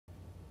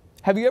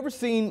Have you ever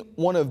seen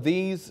one of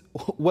these?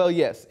 Well,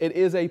 yes, it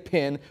is a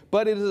pen,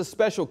 but it is a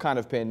special kind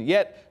of pen.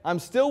 Yet, I'm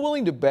still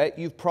willing to bet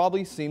you've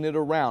probably seen it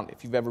around.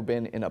 If you've ever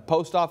been in a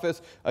post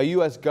office, a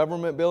U.S.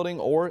 government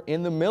building, or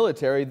in the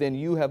military, then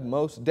you have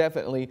most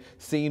definitely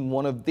seen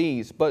one of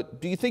these.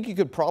 But do you think you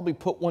could probably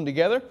put one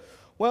together?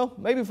 Well,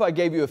 maybe if I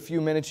gave you a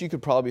few minutes, you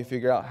could probably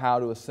figure out how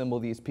to assemble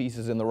these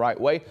pieces in the right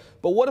way.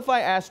 But what if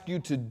I asked you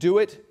to do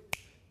it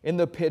in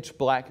the pitch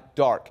black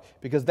dark?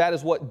 Because that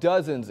is what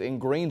dozens in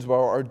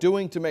Greensboro are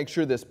doing to make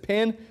sure this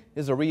pen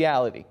is a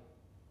reality.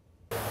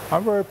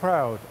 I'm very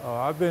proud.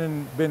 I've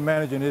been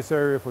managing this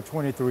area for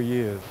 23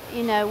 years.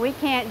 You know, we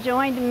can't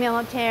join the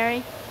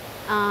military,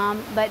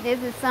 but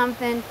this is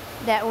something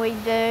that we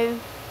do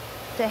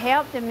to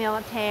help the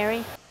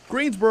military.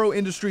 Greensboro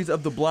Industries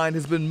of the Blind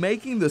has been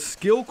making the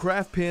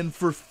Skilcraft pen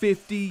for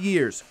 50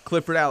 years.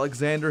 Clifford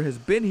Alexander has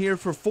been here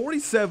for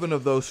 47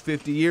 of those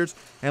 50 years,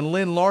 and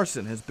Lynn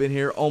Larson has been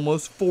here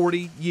almost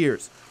 40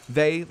 years.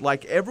 They,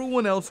 like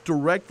everyone else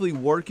directly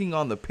working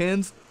on the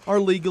pens, are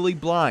legally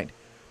blind.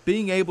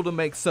 Being able to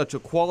make such a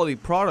quality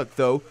product,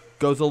 though,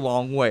 goes a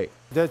long way.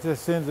 That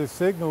just sends a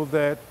signal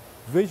that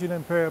vision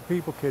impaired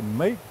people can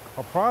make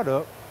a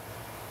product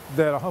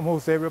that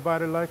almost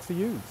everybody likes to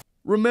use.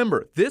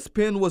 Remember, this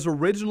pen was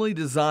originally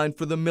designed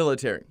for the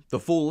military.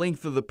 The full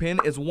length of the pen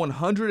is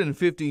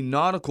 150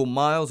 nautical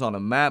miles on a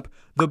map.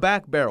 The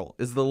back barrel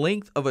is the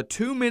length of a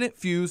 2-minute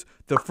fuse,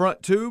 the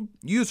front tube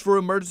used for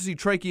emergency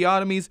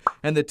tracheotomies,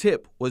 and the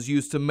tip was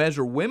used to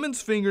measure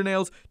women's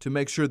fingernails to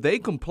make sure they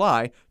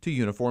comply to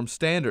uniform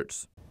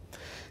standards.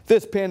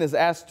 This pen is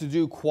asked to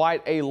do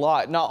quite a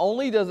lot. Not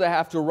only does it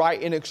have to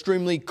write in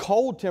extremely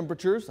cold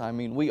temperatures, I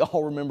mean, we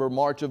all remember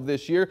March of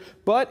this year,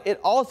 but it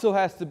also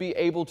has to be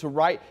able to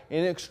write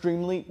in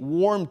extremely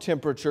warm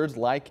temperatures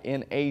like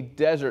in a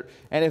desert.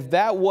 And if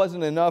that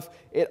wasn't enough,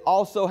 it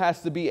also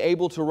has to be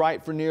able to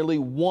write for nearly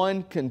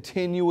 1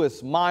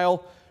 continuous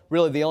mile.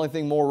 Really, the only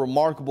thing more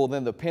remarkable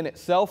than the pen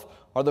itself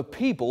are the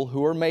people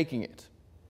who are making it.